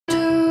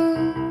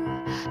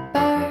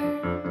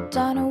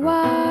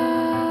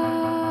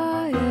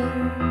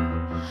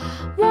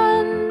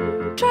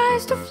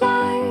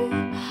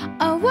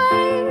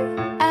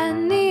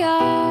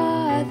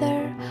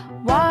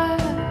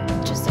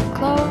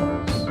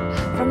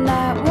from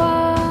that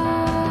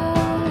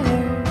wire.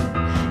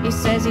 He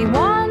says he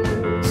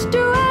wants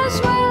to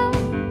as well,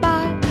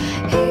 but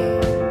he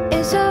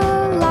is a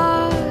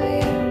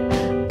liar.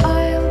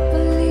 I'll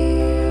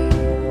believe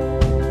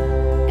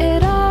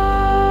it all.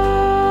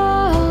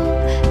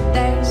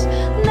 There's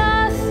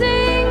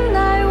nothing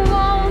I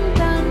won't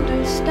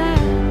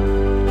understand.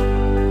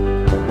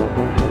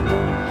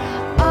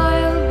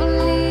 I'll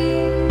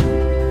believe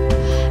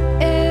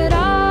it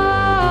all.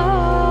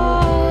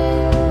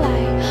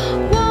 I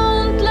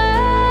won't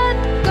let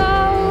go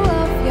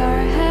of your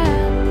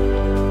hand.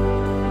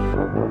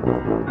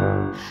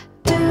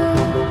 Two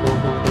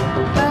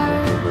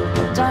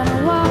birds on a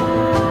wire.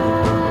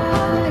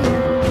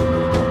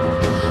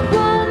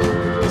 One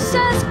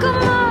says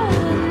come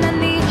on, and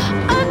the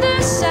other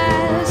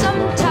says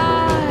I'm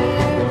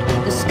tired.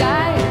 The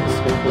sky is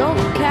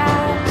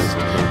overcast,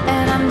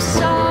 and I'm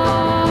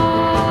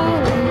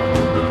sorry.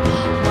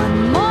 One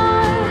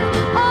more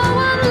or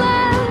one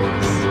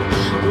less,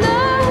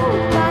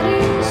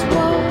 nobody's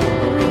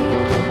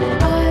worried.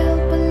 I'll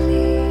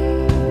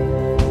believe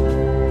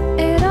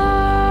it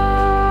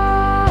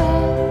all.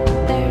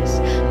 There's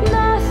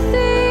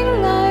nothing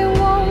I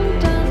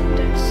won't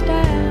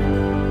understand.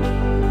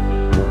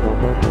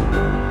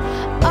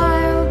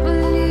 I'll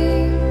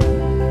believe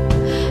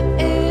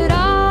it all.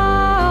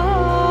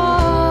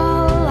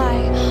 I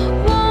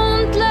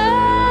won't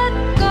let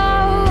go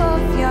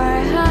of your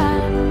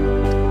hand.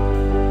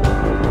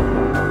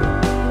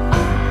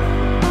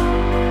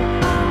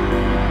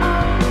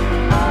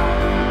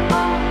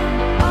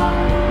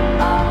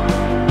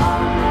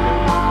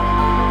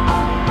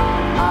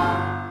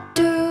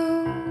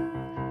 Two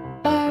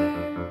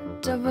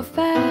birds of a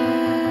feather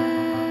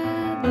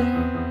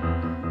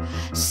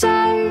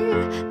say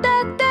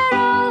that they're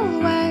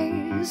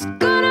always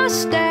gonna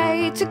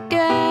stay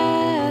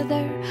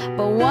together,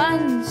 but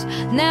one's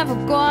never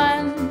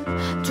going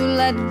to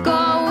let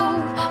go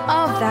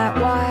of that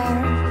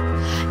wire.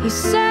 He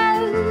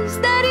says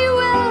that he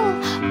will,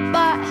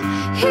 but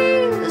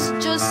he's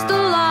just a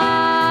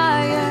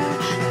liar.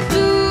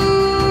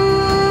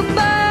 Two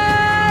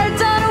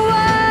birds on a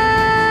wire.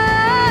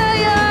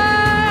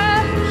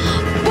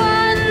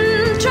 One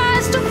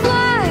tries to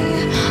fly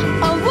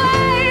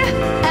away,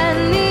 and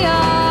the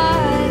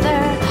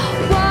other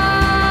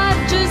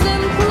watches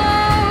him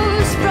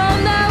close from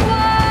that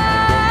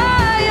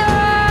wire.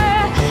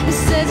 He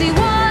says he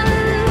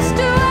wants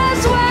to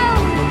as well,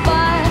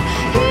 but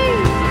he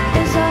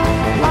is a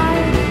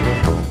liar.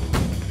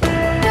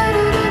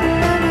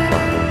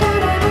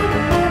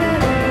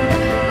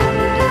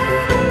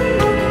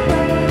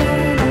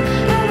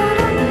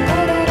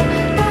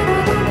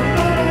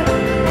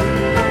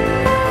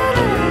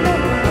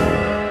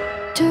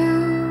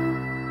 Two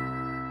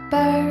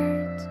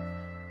birds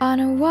on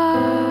a wire.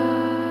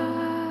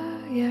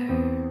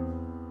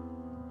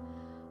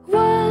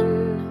 One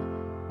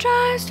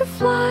tries to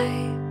fly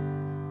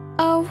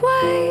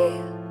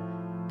away,